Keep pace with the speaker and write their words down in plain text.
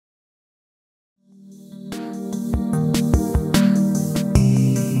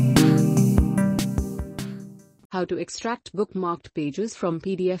How to extract bookmarked pages from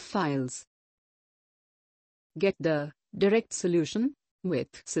PDF files. Get the direct solution with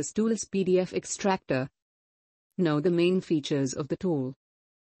SysTools PDF Extractor. Know the main features of the tool.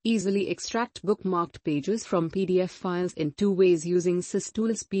 Easily extract bookmarked pages from PDF files in two ways using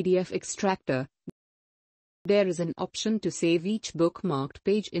SysTools PDF Extractor. There is an option to save each bookmarked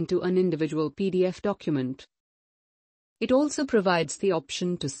page into an individual PDF document. It also provides the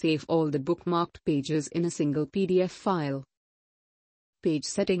option to save all the bookmarked pages in a single PDF file. Page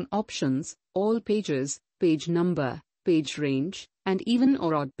setting options, all pages, page number, page range, and even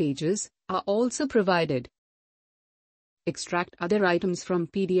or odd pages are also provided. Extract other items from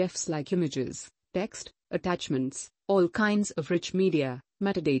PDFs like images, text, attachments, all kinds of rich media,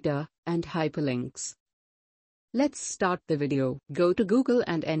 metadata, and hyperlinks. Let's start the video. Go to Google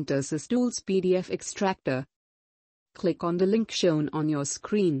and enter SysTools PDF Extractor. Click on the link shown on your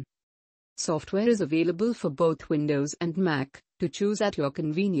screen. Software is available for both Windows and Mac, to choose at your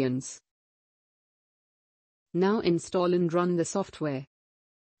convenience. Now install and run the software.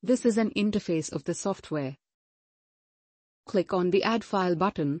 This is an interface of the software. Click on the Add File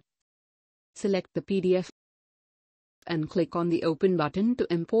button. Select the PDF and click on the Open button to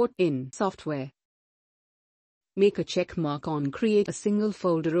import in software. Make a check mark on Create a single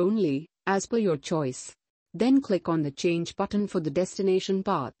folder only, as per your choice. Then click on the Change button for the destination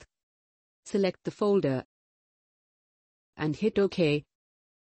path. Select the folder and hit OK.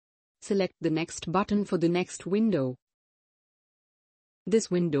 Select the Next button for the next window. This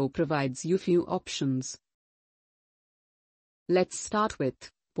window provides you few options. Let's start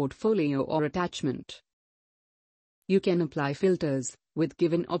with Portfolio or Attachment. You can apply filters with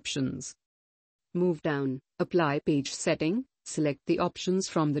given options. Move down, Apply Page Setting, select the options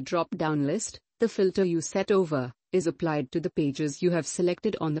from the drop-down list. The filter you set over is applied to the pages you have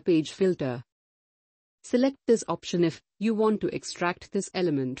selected on the page filter. Select this option if you want to extract this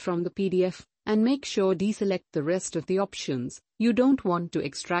element from the PDF, and make sure deselect the rest of the options you don't want to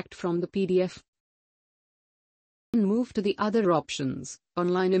extract from the PDF. Move to the other options,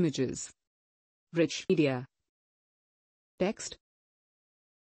 Online Images, Rich Media, Text,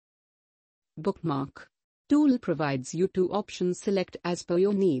 Bookmark. Tool provides you two options, select as per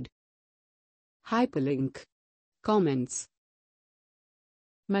your need. Hyperlink, Comments,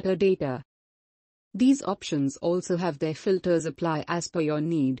 Metadata. These options also have their filters, apply as per your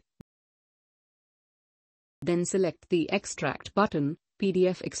need. Then select the Extract button.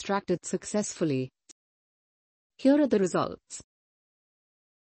 PDF extracted successfully. Here are the results.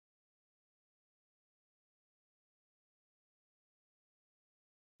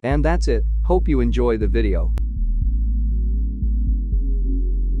 And that's it. Hope you enjoy the video.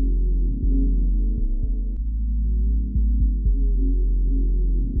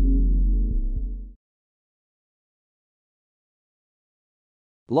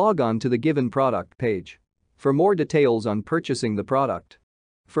 Log on to the given product page for more details on purchasing the product.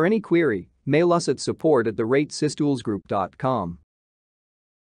 For any query, mail us at support@systoolsgroup.com.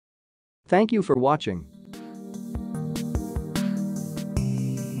 Thank you for watching.